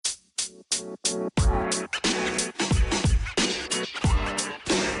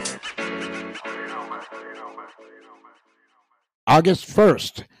August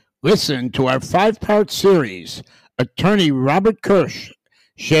 1st, listen to our 5-part series. Attorney Robert Kirsch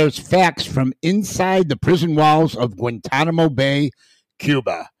shares facts from inside the prison walls of Guantanamo Bay,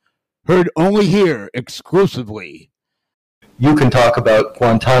 Cuba. Heard only here exclusively. You can talk about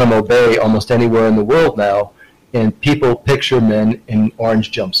Guantanamo Bay almost anywhere in the world now, and people picture men in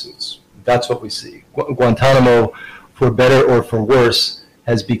orange jumpsuits. That's what we see. Guantanamo, for better or for worse,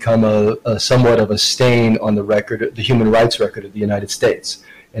 has become a somewhat of a stain on the record, the human rights record of the United States,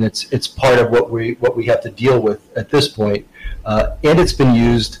 and it's part of what we have to deal with at this point. And it's been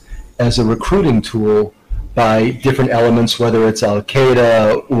used as a recruiting tool by different elements, whether it's Al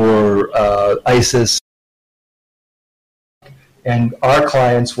Qaeda or ISIS. And our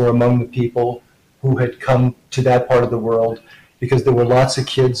clients were among the people who had come to that part of the world because there were lots of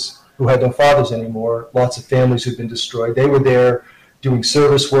kids who had no fathers anymore, lots of families who'd been destroyed. They were there doing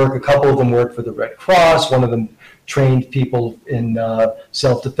service work. A couple of them worked for the Red Cross. One of them trained people in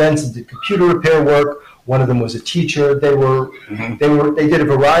self-defense and did computer repair work. One of them was a teacher. They did a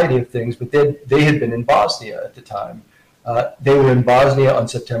variety of things, but they had been in Bosnia at the time. They were in Bosnia on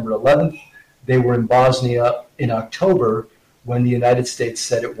September 11th. They were in Bosnia in October when the United States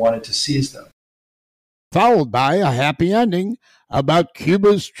said it wanted to seize them. Followed by a happy ending about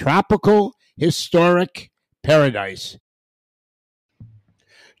Cuba's tropical historic paradise.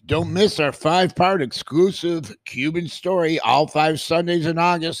 Don't miss our 5-part exclusive Cuban story, all 5 Sundays in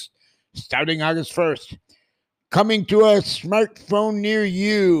August, starting August 1st. Coming to a smartphone near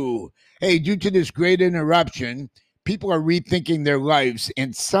you. Hey, due to this great interruption, people are rethinking their lives,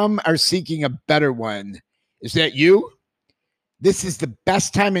 and some are seeking a better one. Is that you? This is the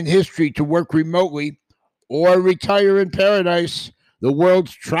best time in history to work remotely or retire in paradise. The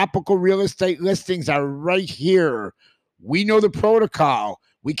world's tropical real estate listings are right here. We know the protocol.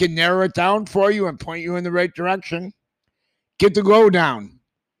 We can narrow it down for you and point you in the right direction. Get the lowdown.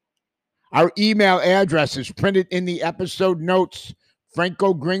 Our email address is printed in the episode notes,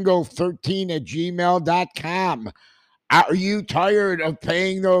 francogringo13@gmail.com. Are you tired of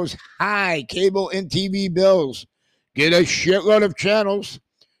paying those high cable and TV bills? Get a shitload of channels,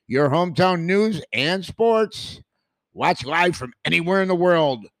 your hometown news and sports. Watch live from anywhere in the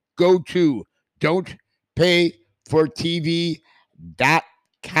world. Go to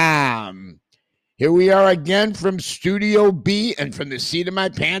don'tpayfortv.com. Here we are again from Studio B and from the seat of my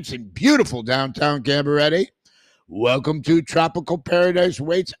pants in beautiful downtown Cabarete. Welcome to Tropical Paradise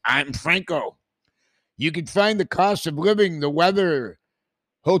Waits. I'm Franco. You can find the cost of living, the weather,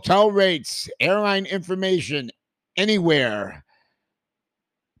 hotel rates, airline information anywhere.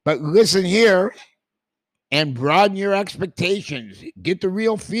 But listen here and broaden your expectations. Get the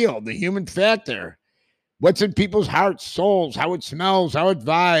real feel, the human factor. What's in people's hearts, souls, how it smells, how it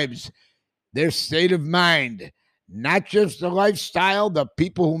vibes, their state of mind. Not just the lifestyle, the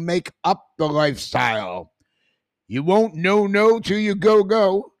people who make up the lifestyle. You won't know no till you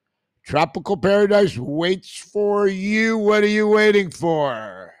go. Tropical Paradise waits for you. What are you waiting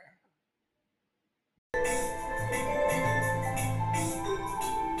for?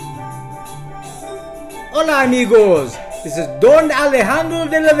 Hola amigos, this is Don Alejandro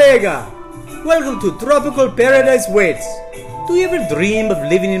de la Vega. Welcome to Tropical Paradise Waits. Do you ever dream of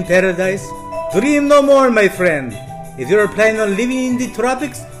living in paradise? Dream no more, my friend. If you are planning on living in the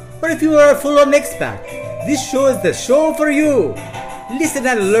tropics, or if you are a full-on expat, this show is the show for you. Listen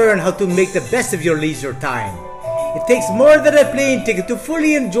and learn how to make the best of your leisure time. It takes more than a plane ticket to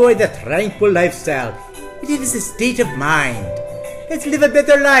fully enjoy the tranquil lifestyle. It is a state of mind. Let's live a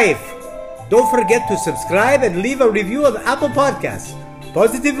better life. Don't forget to subscribe and leave a review on Apple Podcasts.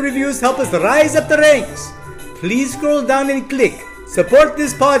 Positive reviews help us rise up the ranks. Please scroll down and click support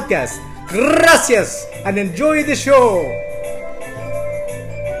this podcast. Gracias and enjoy the show.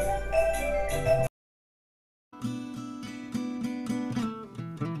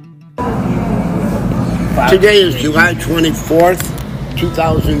 Today is July 24th,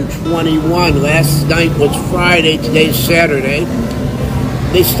 2021. Last night was Friday. Today's Saturday.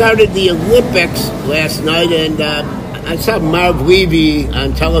 They started the Olympics last night, and I saw Marv Levy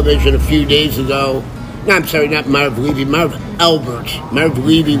on television a few days ago. No, I'm sorry, not Marv Levy, Marv Albert. Marv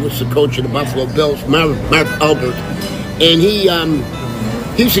Levy was the coach of the Buffalo Bills, Marv Albert. And he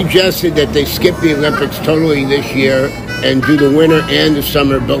suggested that they skip the Olympics totally this year and do the winter and the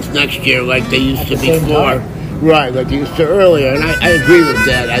summer both next year like they used to before. Right, like they used to earlier. And I agree with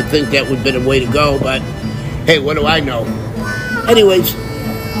that. I think that would be the way to go, but hey, what do I know? Anyways,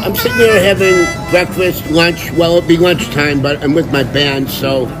 I'm sitting there having breakfast, lunch. Well, it'll be lunchtime, but I'm with my band,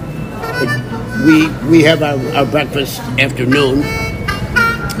 so we have our breakfast afternoon,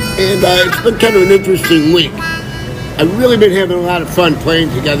 and it's been kind of an interesting week. I've really been having a lot of fun playing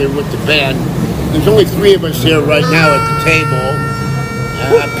together with the band. There's only 3 of us here right now at the table.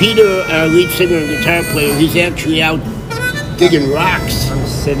 Peter, our lead singer and guitar player, he's actually out digging rocks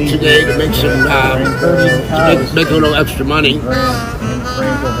today to make some make a little extra money.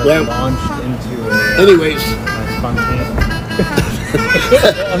 Well, anyways,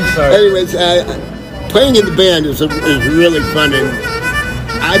 I'm sorry. Anyways, playing in the band is really fun, and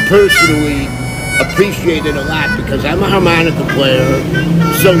I personally appreciate it a lot because I'm a harmonica player.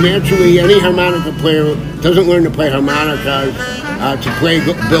 So naturally, any harmonica player doesn't learn to play harmonica to play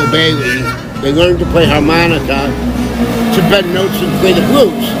Bill Bailey. They learn to play harmonica to bend notes and play the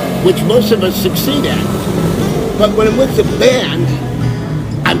blues, which most of us succeed at. But when I'm with the band,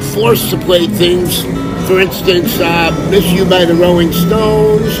 I'm forced to play things. For instance, Miss You by the Rolling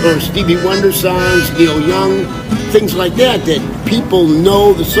Stones, or Stevie Wonder songs, Neil Young, things like that people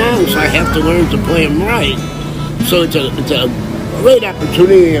know the songs, so I have to learn to play them right. So it's a great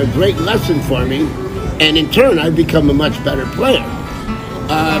opportunity, a great lesson for me, and in turn, I've become a much better player.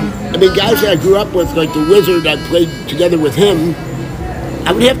 Guys that I grew up with, like the Wizard, I played together with him,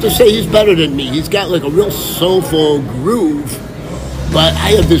 I would have to say he's better than me. He's got like a real soulful groove, but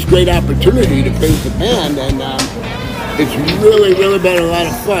I have this great opportunity to play with the band, and it's really, really been a lot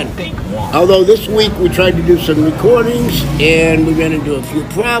of fun. Although this week we tried to do some recordings, and we ran into a few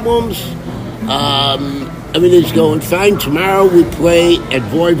problems. Everything's going fine. Tomorrow we play at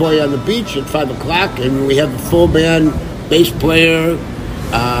Voy Voy on the beach at 5 o'clock, and we have a full band, bass player,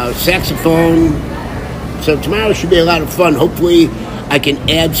 saxophone. So tomorrow should be a lot of fun. Hopefully I can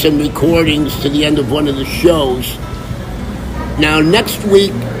add some recordings to the end of one of the shows. Now, next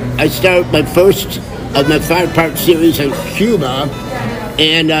week, I start my first of my 5-part series on Cuba,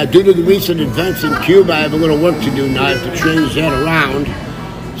 and due to the recent events in Cuba, I have a little work to do now. I have to change that around.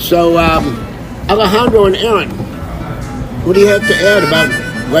 So, Alejandro and Aaron, what do you have to add about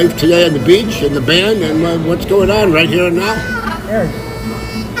life today on the beach and the band and what's going on right here and now? Aaron,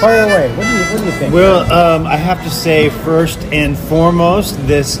 fire away. What do you think? Well, I have to say, first and foremost,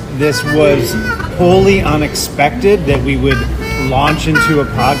 this was wholly unexpected that we would launch into a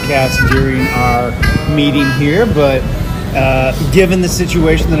podcast during our meeting here, but given the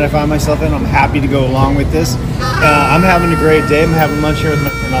situation that I find myself in, I'm happy to go along with this. I'm having a great day. I'm having lunch here with my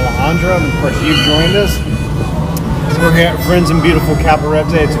friend Alejandro, and of course you've joined us. We're here at Friends in beautiful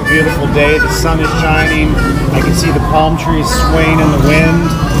Cabarete. It's a beautiful day. The sun is shining. I can see the palm trees swaying in the wind.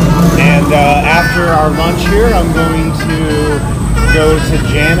 And after our lunch here, I'm going to go to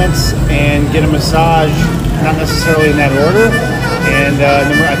Janet's and get a massage, not necessarily in that order. And then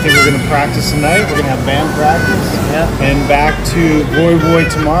I think we're going to practice tonight. We're going to have band practice. Yeah. And back to Voy Voy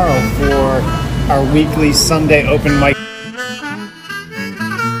tomorrow for our weekly Sunday open mic.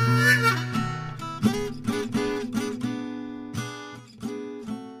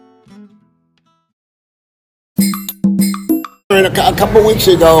 A couple weeks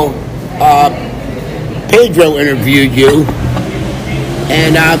ago, Pedro interviewed you,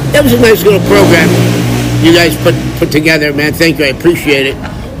 and that was a nice little program you guys put together, man. Thank you, I appreciate it.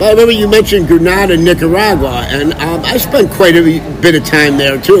 But I remember you mentioned Granada, Nicaragua, and I spent quite a bit of time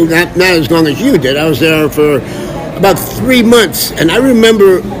there too. Not as long as you did. I was there for about 3 months, and I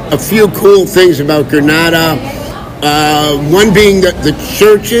remember a few cool things about Granada. One being the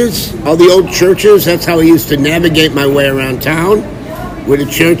churches, all the old churches. That's how I used to navigate my way around town, with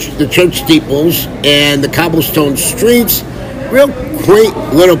the church steeples and the cobblestone streets. Real quaint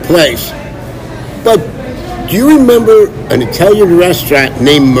little place. But do you remember an Italian restaurant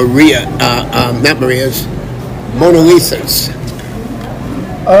named Maria? Not Maria's, Mona Lisa's.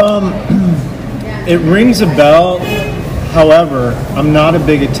 It rings a bell. However, I'm not a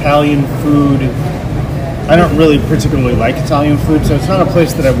big Italian food. I don't really particularly like Italian food, so it's not a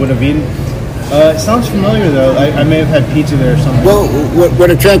place that I would have eaten. It sounds familiar, though. I may have had pizza there or something. Well, what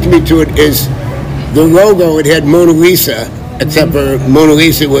attracted me to it is the logo. It had Mona Lisa, except for Mona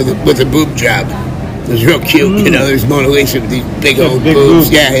Lisa with a boob job. It was real cute, you know. There's Mona Lisa with these big old boobs.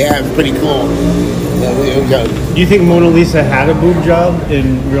 Yeah, it was pretty cool. Do you think Mona Lisa had a boob job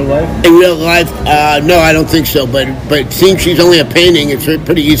in real life? In real life, no, I don't think so. But seeing she's only a painting, it's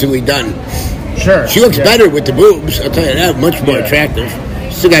pretty easily done. Sure. She looks better with the boobs, I'll tell you that, much more attractive.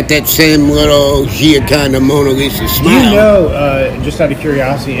 Still got that same little Giaconda Mona Lisa smile. Do you know, just out of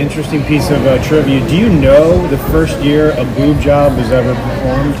curiosity, interesting piece of trivia, do you know the first year a boob job was ever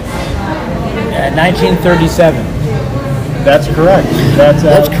performed? 1937. That's correct.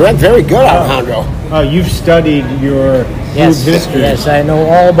 That's correct. Very good, Alejandro. You've studied your food history. Yes, I know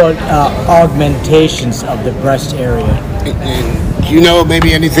all about augmentations of the breast area. And do you know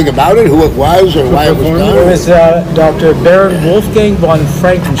maybe anything about it? Who it was or why it was done? It was Dr. Baron Wolfgang von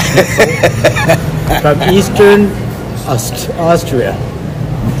Frankenschnitzel from Eastern Austria.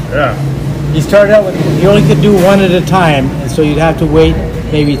 Yeah. He started out with, you only could do one at a time, and so you'd have to wait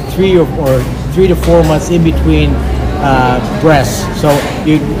maybe 3 to 4 months in between breasts. So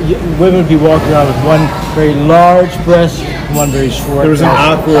women would be walking around with one very large breast and one very short. There was an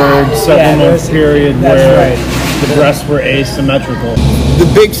awkward several-month period where the breasts were asymmetrical. The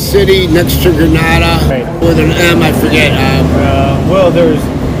big city next to Granada, with an M, I forget. Well, there's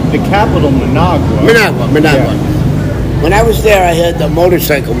the capital, Managua. Managua. Yeah. When I was there, I had the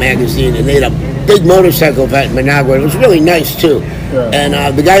motorcycle magazine, and they had a big motorcycle event in Managua. It was really nice, too. Yeah. And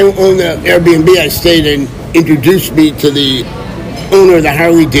the guy who owned the Airbnb I stayed in introduced me to the owner of the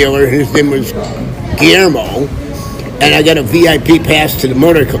Harley dealer. His name was Guillermo. And I got a VIP pass to the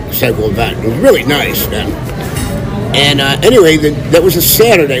motorcycle event. It was really nice, man. And anyway, that was a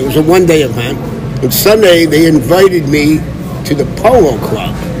Saturday. It was a one-day event. And Sunday, they invited me to the Polo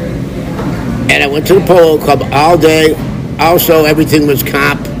Club. And I went to the Polo Club all day. Also, everything was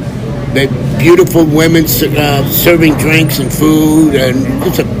comp. The beautiful women serving drinks and food. And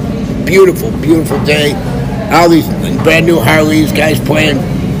it's a beautiful, beautiful day. All these brand new Harleys, guys playing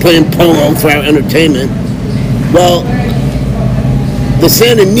polo for our entertainment. Well, the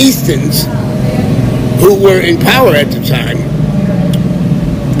Sandinistans, who were in power at the time,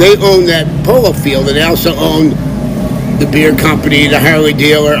 they owned that polo field, and they also owned the beer company, the Harley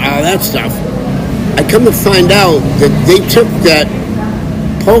dealer, all that stuff. I come to find out that they took that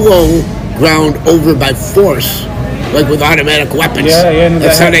polo ground over by force, like with automatic weapons. Yeah,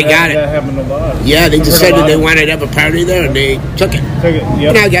 that's how they got it. That happened a lot. Yeah, they decided they wanted to have a party there, and they took it.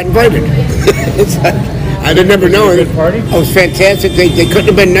 Yep. And I got invited. It's like, I didn't never know it. Party? It was fantastic. They couldn't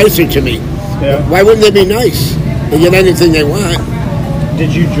have been nicer to me. Yeah. Why wouldn't they be nice? They get anything they want.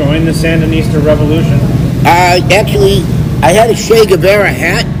 Did you join the Sandinista Revolution? Actually, I had a Che Guevara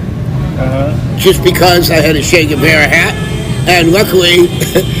hat. Just because I had a Che Guevara hat, and luckily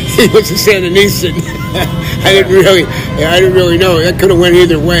he was a Sandinistan. I didn't really know. That could have went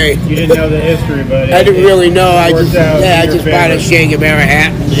either way. You didn't know the history, but I didn't really know. I just favor. bought a Che Guevara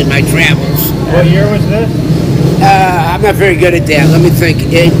hat in my travels. What year was this? I'm not very good at that. Let me think.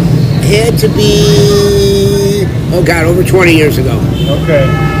 It had to be over 20 years ago. Okay.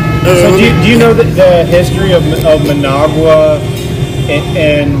 So do you know the history of Managua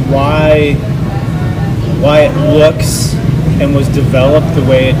and why it looks and was developed the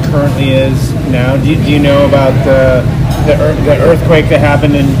way it currently is now? Do you know about the earthquake that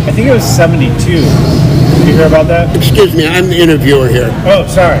happened in, I think it was 72? Did you hear about that? Excuse me, I'm the interviewer here. Oh,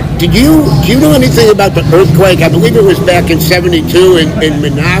 sorry. Do you know anything about the earthquake? I believe it was back in 72 in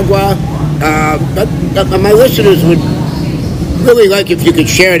Managua. But my listeners would really like if you could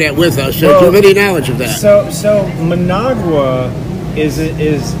share that with us. Do you have any knowledge of that? So Managua is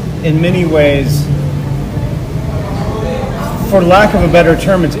in many ways, for lack of a better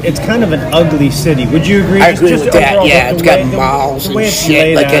term, it's kind of an ugly city. Would you agree? I agree with that. Overall, Yeah, it's got malls and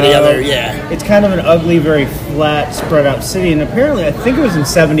shit like any other. Yeah, it's kind of an ugly, very flat, spread out city. And apparently, I think it was in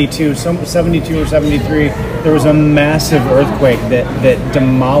 72 or 73, there was a massive earthquake that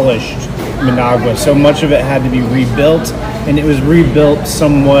demolished Managua. So much of it had to be rebuilt, and it was rebuilt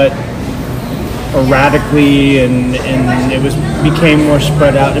somewhat erratically, and it became more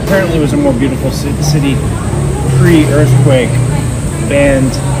spread out. Apparently, it was a more beautiful city pre-earthquake.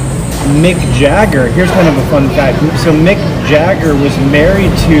 And Mick Jagger, here's kind of a fun fact. So Mick Jagger was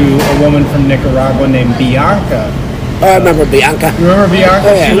married to a woman from Nicaragua named Bianca. I remember Bianca. You remember Bianca?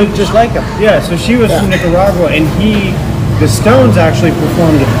 Oh, yeah. She looked just like him. Yeah, so she was from Nicaragua, and the Stones actually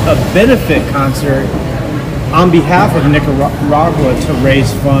performed a benefit concert on behalf of Nicaragua to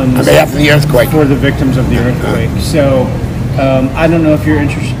raise funds on behalf of the earthquake for the victims of the earthquake. So I don't know if you're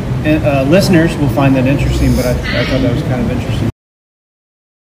interested. Listeners will find that interesting, but I thought that was kind of interesting.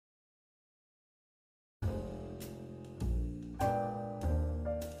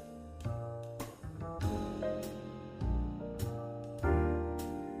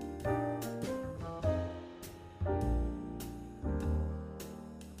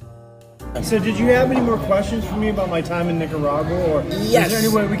 So did you have any more questions for me about my time in Nicaragua, or yes. Is there any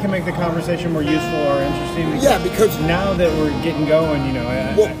way we can make the conversation more useful or interesting? Because now that we're getting going,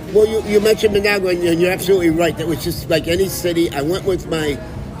 you mentioned Managua, and you're absolutely right. That was just like any city. I went with my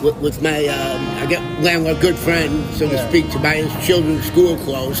I got landlord, good friend, so to speak, to buy his children's school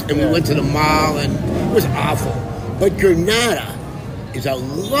clothes, and we went to the mall, and it was awful. But Granada is a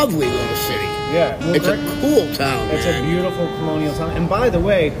lovely little city. Yeah. Well, It's a cool town, It's man. a beautiful colonial town. And by the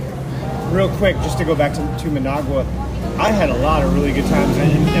way, real quick, just to go back to Managua, I had a lot of really good times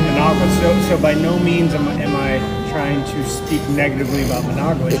in Managua. So by no means am I trying to speak negatively about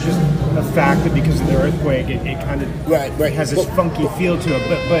Managua. It's just a fact that because of the earthquake, it kind of Right. has this funky feel to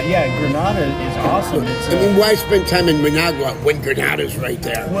it. But yeah, Granada is awesome. It's, I mean, why spend time in Managua when Granada's right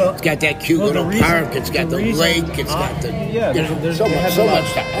there? Well, it's got that cute well, little reason- park. It's got the reason- lake. It's got the yeah. you know, There's so it much, has so a lot,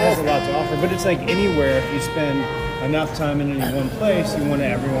 much to it has a offer. lot to offer. But it's like anywhere, if you spend enough time in any one place, you want to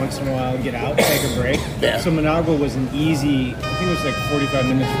every once in a while get out, take a break. Yeah. So Managua was an easy. I think it was like 45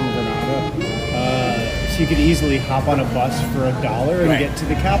 minutes from Granada. So you could easily hop on a bus for $1 and Right. get to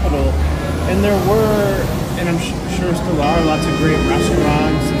the capital. And there were, and I'm sure still are, lots of great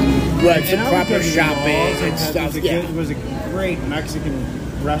restaurants and Right, some I would proper go to the shopping malls and stuff, It yeah. was a great Mexican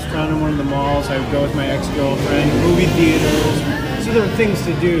restaurant in one of the malls. I would go with my ex-girlfriend. Movie theaters. So there were things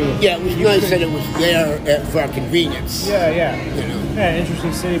to do. Yeah, it was You nice could- that it was there for our convenience. Yeah, yeah. You know. Yeah,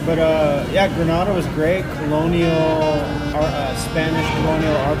 interesting city. But yeah, Granada was great. Colonial, Spanish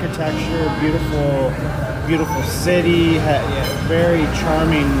colonial architecture, beautiful city. Had, very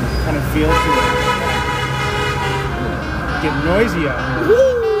charming kind of feel to it. Getting noisy out here.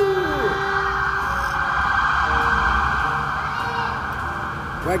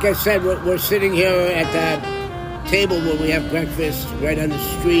 Like I said, we're sitting here at that table where we have breakfast right on the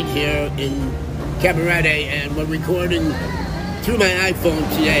street here in Cabarete, and we're recording through my iPhone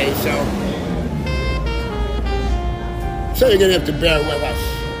today, so you're gonna have to bear with us.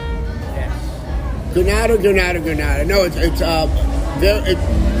 Granada. No, it's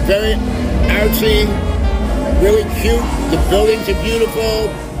very artsy, really cute. The buildings are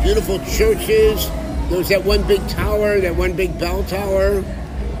beautiful churches. There was that one big tower, that one big bell tower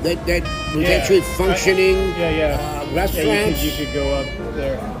that was actually functioning. Restaurants. Yeah, you could go up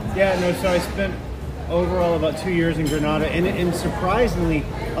there. Yeah, no, so I spent overall about 2 years in Granada, and surprisingly,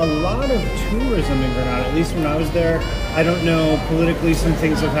 a lot of tourism in Granada, at least when I was there. I don't know, politically some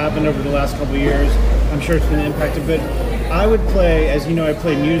things have happened over the last couple of years. I'm sure it's been impacted, but I would play, as you know, I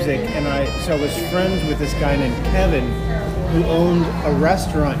play music, and I was friends with this guy named Kevin, who owned a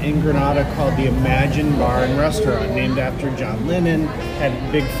restaurant in Granada called the Imagine Bar and Restaurant, named after John Lennon. Had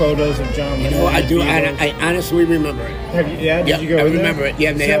big photos of John Lennon. Oh, I do. Beatles. I honestly remember it. Have you, yeah, did you go I there? remember it.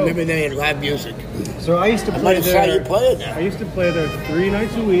 Yeah, So- I remember they had live music. So I used to I play might have there. saw you play there. I used to play there 3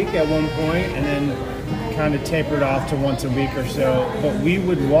 nights a week at one point, and then kind of tapered off to once a week or so. But we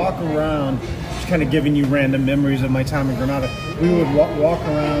would walk around, just kind of giving you random memories of my time in Granada. We would walk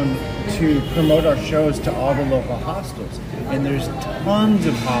around to promote our shows to all the local hostels, and there's tons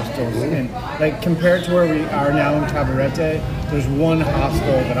of hostels. And like compared to where we are now in Cabarete, there's one hostel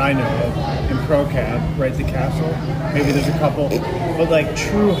that I know of in Procab, right at the castle. Maybe there's a couple, but like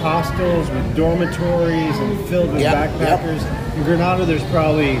true hostels with dormitories and filled with Yep, backpackers. In Granada, there's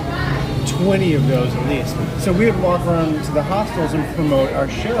probably 20 of those at least. So we would walk around to the hostels and promote our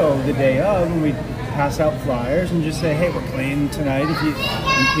show the day of, and we'd pass out flyers and just say, hey, we're playing tonight. And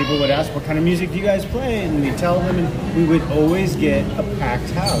people would ask, what kind of music do you guys play? And we'd tell them, and we would always get a packed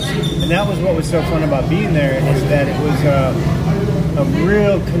house. And that was what was so fun about being there, is that it was a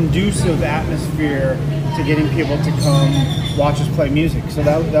real conducive atmosphere to getting people to come watch us play music. So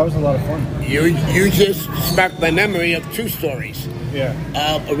that was a lot of fun. You just sparked my memory of 2 stories. Yeah.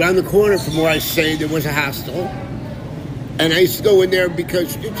 Around the corner from where I stayed, there was a hostel, and I used to go in there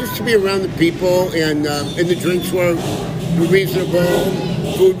because just to be around the people, and the drinks were reasonable,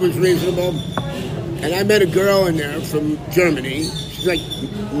 food was reasonable, and I met a girl in there from Germany. She's like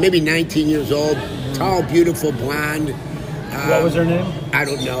maybe 19 years old, tall, beautiful, blonde. What was her name? I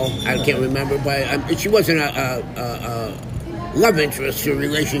don't know. I can't remember, but she wasn't a love interest or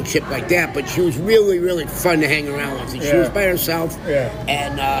relationship like that, but she was really, really fun to hang around with. And she was by herself,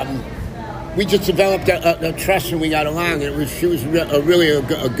 and we just developed a trust, and we got along. And she was really a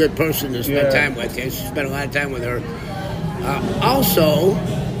good person to spend time with. I spent a lot of time with her. Also,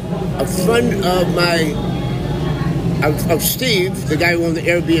 a friend of Steve, the guy who owned the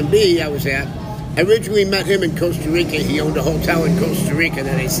Airbnb I was at, I originally met him in Costa Rica. He owned a hotel in Costa Rica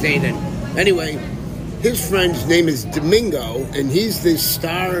that I stayed in. Anyway, his friend's name is Domingo, and he's the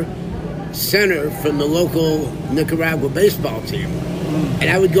star center from the local Nicaragua baseball team. And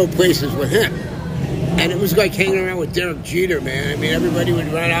I would go places with him. And it was like hanging around with Derek Jeter, man. I mean, everybody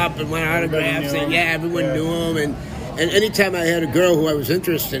would run up and want autographs, and everyone knew him. And anytime I had a girl who I was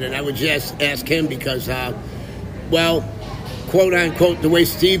interested in, I would just ask him because, quote unquote, the way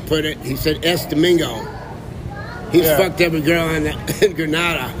Steve put it, he said, "Es Domingo." He's Yeah. fucked every girl in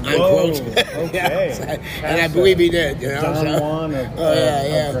Granada, unquote. Whoa, okay. Yeah, and I believe he did. You know, Don so. Juan of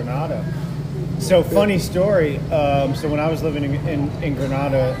Yeah. Granada. So funny story. So when I was living in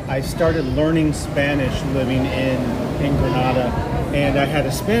Granada, I started learning Spanish living in Granada, and I had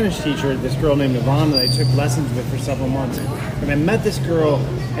a Spanish teacher, this girl named Yvonne, that I took lessons with for several months. And I met this girl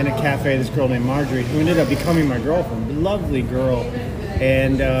in a cafe, this girl named Marjorie, who ended up becoming my girlfriend. Lovely girl,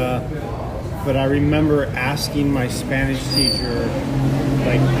 and but I remember asking my Spanish teacher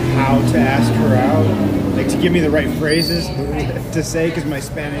like how to ask her out, like to give me the right phrases to say, because my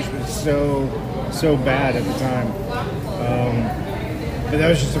Spanish was so bad at the time. But that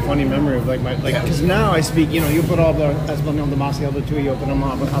was just a funny memory of because now I speak, yo puedo hablar español demasiado tuyo, pero no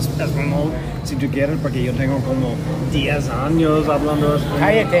hablo español si tú quieres, porque yo tengo como 10 años hablando español.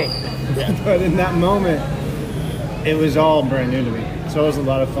 Cállate. But in that moment, it was all brand new to me. So it was a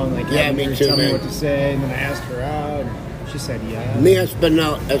lot of fun. Like, Yeah, me her too, tell me man. what to say, and then I asked her out. And she said yes. Mi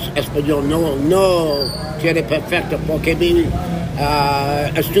español no tiene perfecto porque mi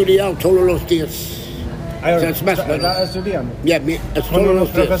estudiado todos los días. That's best, man. ¿Estás estudiando? Yeah, mi ¿Con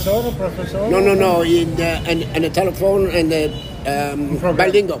los todos los días. profesor? No, en el teléfono, en el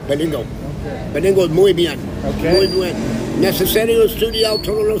bilingo. Bilingo muy bien, Okay. muy bien. ¿Necesario estudiar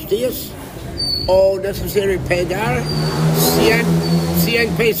todos los días o necesario pagar 100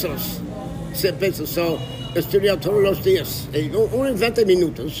 pesos? 100 pesos, so estudiar todos los días, unos 20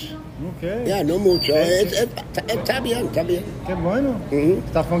 minutos. Okay. Ya, no mucho, está bien. Qué bueno.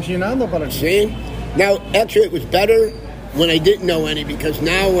 Está funcionando para ti. See? Now, actually, it was better when I didn't know any, because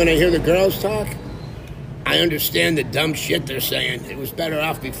now when I hear the girls talk, I understand the dumb shit they're saying. It was better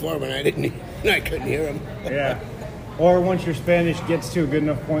off before when I couldn't hear them. Yeah. Or once your Spanish gets to a good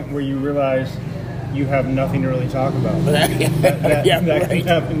enough point where you realize you have nothing to really talk about. That can right.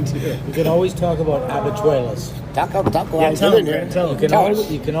 happen too. You can always talk about habichuelas. Taco, Yeah, I'll tell get in them, there. man, tell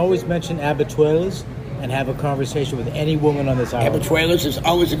them. You can always mention habichuelas and have a conversation with any woman on this island. Habichuelas is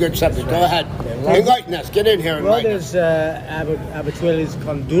always a good subject. Go ahead. right. Enlighten us. Get in here and Well, enlighten us. there's habichuelas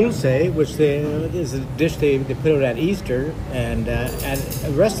con dulce, which is a dish they put out at Easter, and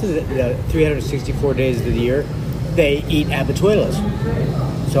the rest of the 364 days of the year, they eat habichuelas.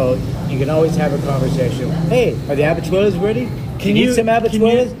 So you can always have a conversation. Hey, are the habichuelas ready? Can you eat some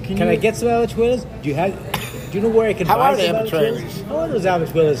habichuelas? Can I get some habichuelas? Do you know where I can How buy are the some habichuelas? How are those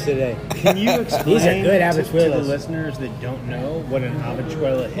habichuelas today? Can you explain These are good to the habichuelas. listeners that don't know what an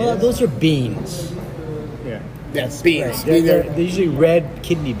habichuela is? Well, those are beans. Yeah. That's beans. They're usually red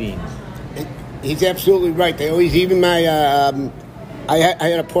kidney beans. He's absolutely right. They always, even my, I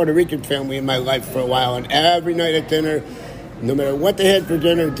had a Puerto Rican family in my life for a while, and every night at dinner, no matter what they had for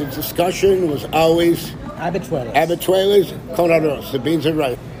dinner, the discussion was always habichuelas con arroz. The beans are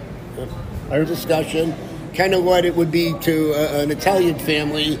right. Our discussion, kind of what it would be to an Italian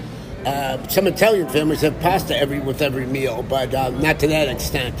family. Some Italian families have pasta with every meal, but not to that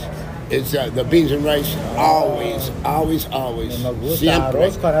extent. Is the beans and rice always. Siempre.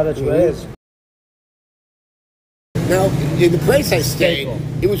 Now, in the place I stayed,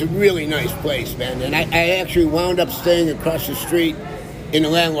 it was a really nice place, man. And I actually wound up staying across the street in the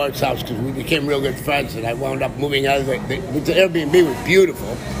landlord's house because we became real good friends. And I wound up moving out of the Airbnb was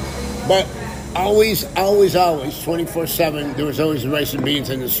beautiful. But always, 24/7, there was always rice and beans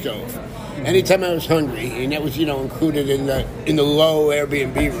in the stove. Anytime I was hungry, and that was, included in the low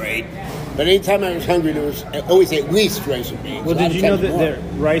Airbnb rate. But anytime I was hungry, there was always at least rice and beans. Well, did you know that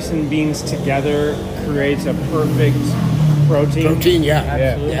rice and beans together creates a perfect protein? Protein, yeah.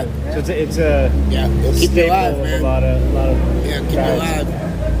 Absolutely. Yeah. So it's a It'll keep you staple alive, of man. a lot of Yeah, keep you guys.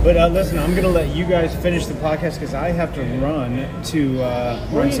 alive. But listen, I'm going to let you guys finish the podcast because I have to run to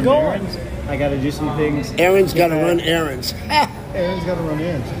run some errands. I got to do some things. Aaron's got to run errands. Aaron's got to run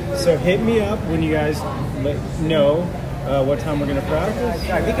errands. So hit me up when you guys know what time we're going to practice.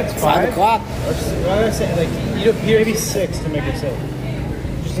 I think it's 5 o'clock. Well, I say, maybe 6 to make it safe.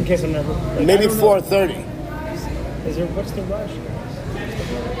 Just in case I'm never... Maybe I don't know. 4:30. What's the rush?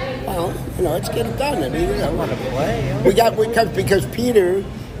 Well, let's get it done. I mean, want to play. because Peter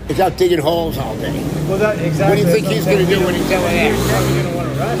is out digging holes all day. Well, that exactly. What do you think he's going to do when he's out of He's that? probably going to want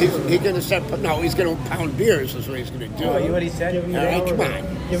to rush. He's going to start. No, he's going to pound beers. Is what he's going to do. Oh, you what he said? Give him, All right, an come hour,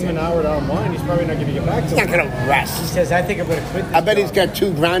 on. give him an hour to unwind. He's probably not going to get back to He's not it. going to He rest. says, I think I'm going to quit this I bet job. he's got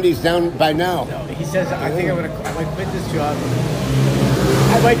 2 Grandies down by now. He says, I think I might quit this job.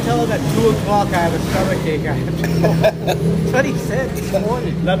 I might tell him at 2 o'clock I have a stomach ache. I have to go. That's what he said this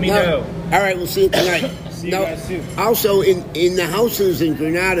morning. Let me know. All right, we'll see you tonight. See you guys soon. Also, in the houses in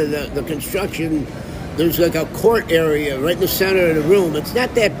Granada, the construction, there's like a court area right in the center of the room. It's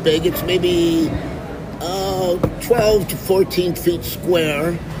not that big. It's maybe about 12 to 14 feet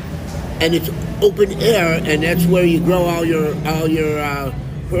square, and it's open air, and that's where you grow all your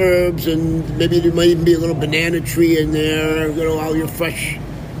herbs, and maybe there might even be a little banana tree in there, all your fresh,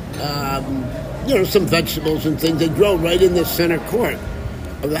 some vegetables and things. They grow right in the center court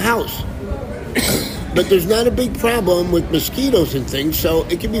of the house. But there's not a big problem with mosquitoes and things, so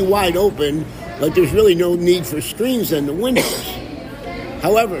it can be wide open, but there's really no need for screens in the windows.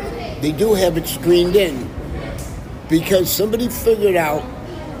 However, they do have it screened in because somebody figured out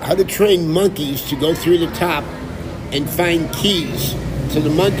how to train monkeys to go through the top and find keys. So the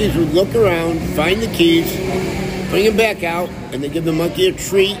monkeys would look around, find the keys, bring them back out, and they give the monkey a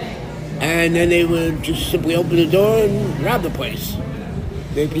treat, and then they would just simply open the door and rob the place.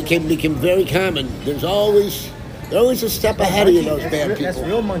 They became very common. They're always a step ahead of you, those bad people. That's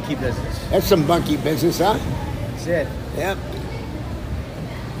real monkey business. That's some monkey business, huh? That's it. Yep.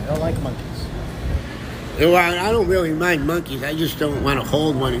 I don't like monkeys. Well, I don't really mind monkeys. I just don't want to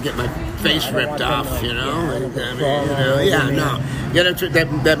hold one and get my face ripped off, you know?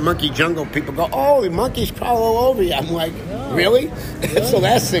 That monkey jungle, people go, oh, the monkeys crawl all over you. I'm like, really? That's the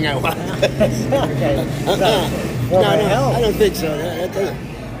last thing I want. No, I don't think so.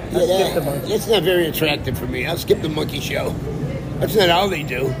 That's not very attractive for me. I'll skip the monkey show. That's not all they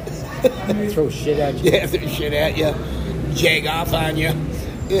do. Throw shit at you. Yeah, throw shit at you. Jag off on you.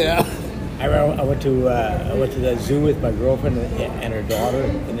 You know. I went to the zoo with my girlfriend and her daughter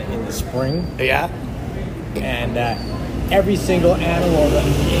in the spring. Yeah. And every single animal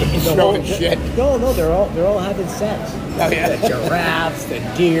in the whole shit. No, they're all having sex. Oh yeah. The giraffes, the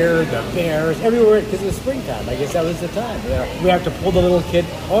deer, the bears, everywhere, because it's springtime. I guess that was the time. We have to pull the little kid.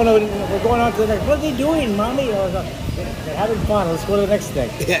 Oh no, we're going on to the next. What are they doing, mommy? They're having fun. Let's go to the next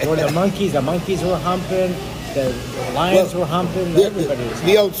thing. Go to the monkeys. The monkeys were humping. The lions were humping. Everybody was humping.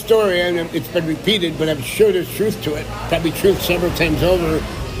 The old story, and it's been repeated, but I'm sure there's truth to it. Probably truth several times over.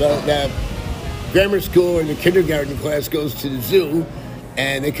 The grammar school or the kindergarten class goes to the zoo,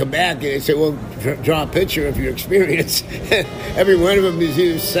 and they come back and they say, well, draw a picture of your experience. Every one of them is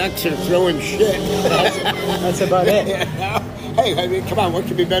either sex or throwing shit. That's about it. Hey, I mean, come on, what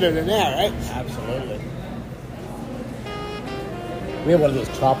could be better than that, right? Absolutely. We have one of those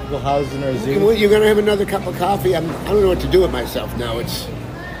tropical houses in our zoo. You're going to have another cup of coffee? I don't know what to do with myself now. It's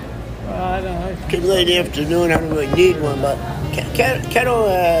late afternoon. I don't really need one, but quiero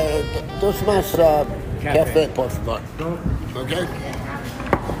dos más café, por favor. Okay?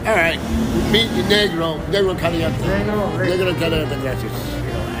 All right. Meet the negro caliente. Negro caliente, gracias.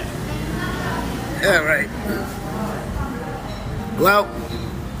 All right. Well,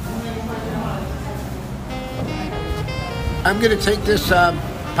 I'm going to take this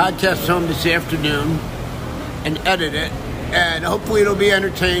podcast home this afternoon and edit it, and hopefully it'll be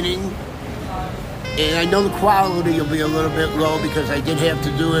entertaining. And I know the quality will be a little bit low because I did have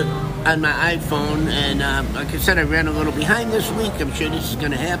to do it on my iPhone, and like I said, I ran a little behind this week. I'm sure this is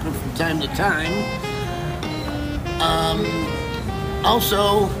going to happen from time to time.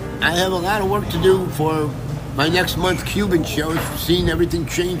 Also, I have a lot of work to do for my next month Cuban shows. Seeing everything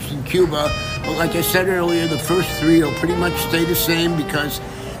changed in Cuba. But like I said earlier, the first three will pretty much stay the same because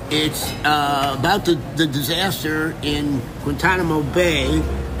it's about the disaster in Guantanamo Bay.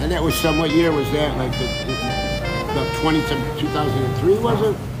 And that was what year was that? Like the 2003, was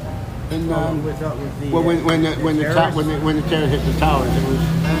it? And, when the terror hit the towers, it was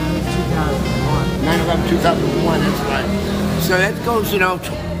 2001. 9/11, 2001. That's right. So that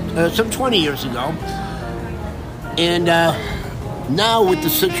goes, some 20 years ago. And now with the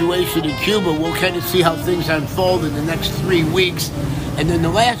situation in Cuba, we'll kind of see how things unfold in the next 3 weeks. And then the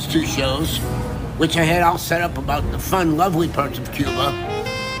last two shows, which I had all set up about the fun, lovely parts of Cuba,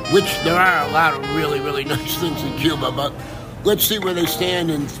 which there are a lot of really, really nice things in Cuba, but let's see where they stand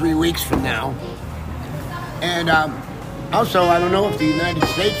in 3 weeks from now. And also, I don't know if the United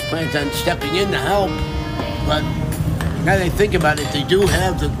States plans on stepping in to help, but now that I think about it, they do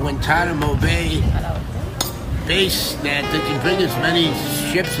have the Guantanamo Bay base that they can bring as many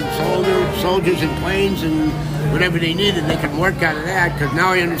ships and soldiers and planes and whatever they need, and they can work out of that, because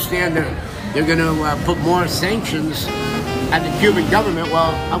now I understand they're going to put more sanctions on the Cuban government.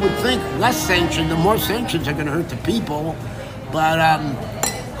 Well, I would think less sanctions, the more sanctions are going to hurt the people, but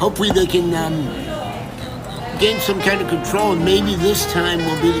hopefully they can gain some kind of control, and maybe this time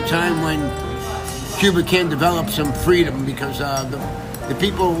will be the time when Cuba can develop some freedom, because the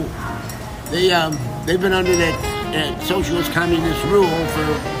people, they've been under that socialist communist rule for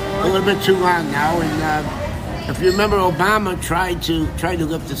a little bit too long now, and if you remember, Obama tried to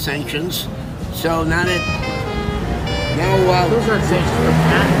lift the sanctions. So now that those aren't sanctions.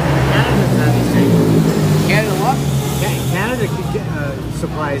 Canada's not sanctions. Canada what? Canada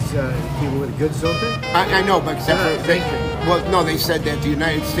supplies people with goods, don't they? I know, but except for well, no, they said that the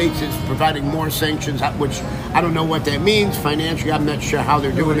United States is providing more sanctions, which I don't know what that means financially. I'm not sure how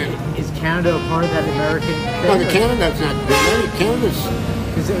they're doing it. Is Canada a part of that American thing? No, Canada's not. Canada's.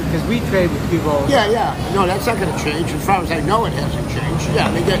 Because we trade with people. Yeah. No, that's not going to change. As far as I know, it hasn't changed. Yeah,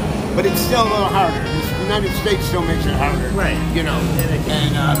 but it's still a little harder. The United States still makes it harder. Right.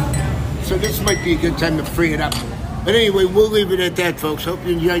 So this might be a good time to free it up. But anyway, we'll leave it at that, folks. Hope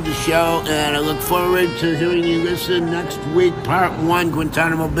you enjoyed the show, and I look forward to hearing you listen next week, Part 1,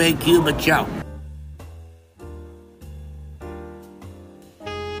 Guantanamo Bay, Cuba. Ciao.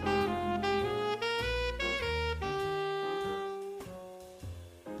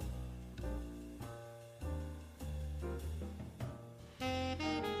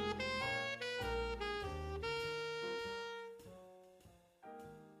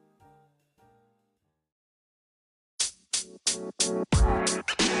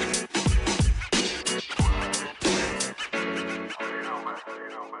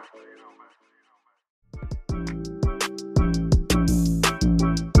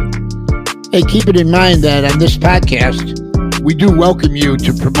 Hey, keep it in mind that on this podcast, we do welcome you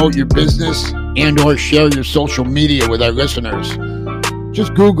to promote your business and or share your social media with our listeners.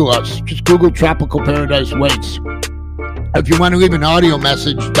 Just Google us. Just Google Tropical Paradise Waits. If you want to leave an audio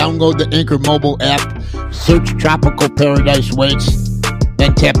message, download the Anchor mobile app, search Tropical Paradise Waits,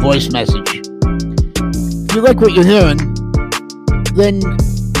 then tap voice message. If you like what you're hearing, then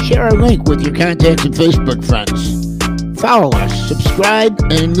share our link with your contacts and Facebook friends. Follow us, subscribe,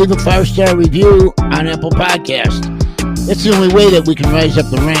 and leave a 5-star review on Apple Podcast. That's the only way that we can rise up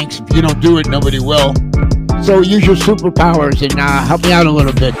the ranks. If you don't do it, nobody will. So use your superpowers and help me out a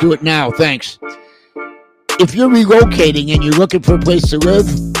little bit. Do it now. Thanks. If you're relocating and you're looking for a place to live,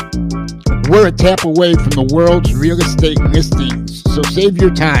 we're a tap away from the world's real estate listings. So save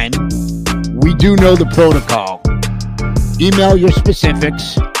your time. We do know the protocol. Email your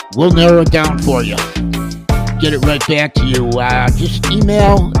specifics. We'll narrow it down for you. Get it right back to you. Just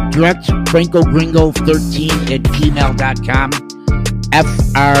email direct francogringo13@gmail.com.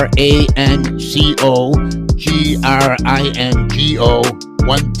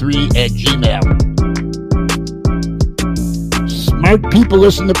 Francogringo13@gmail. Smart people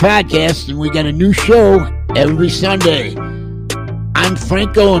listen to podcasts, and we got a new show every Sunday. I'm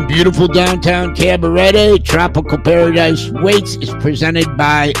Franco in beautiful downtown Cabarete. Tropical Paradise Waits is presented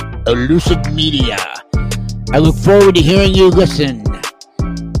by Elucid Media. I look forward to hearing you listen.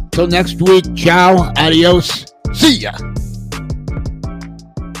 Till next week, ciao, adios, see ya.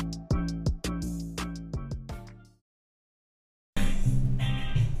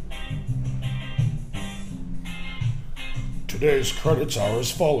 Today's credits are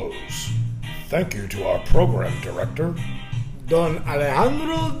as follows. Thank you to our program director, Don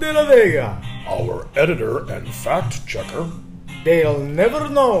Alejandro de la Vega. our editor and fact checker, They'll never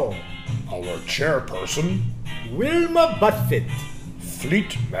know. our chairperson, Wilma Buttfit.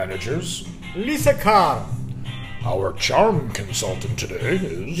 fleet managers. Lisa Carr. Our charm consultant today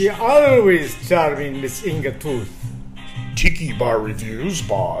is The always charming Miss Inga Tooth. Tiki Bar Reviews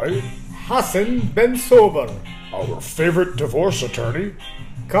by Hassan Ben Sober. our favorite divorce attorney.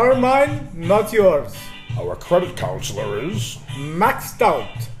 Carmine, not yours. Our credit counselor is, Max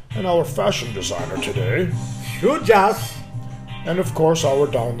Stout. and our fashion designer today, Hugh Jas. and of course our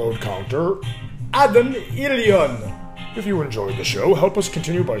download counter. Adam Ilion. If you enjoyed the show, help us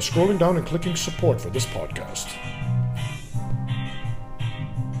continue by scrolling down and clicking support for this podcast.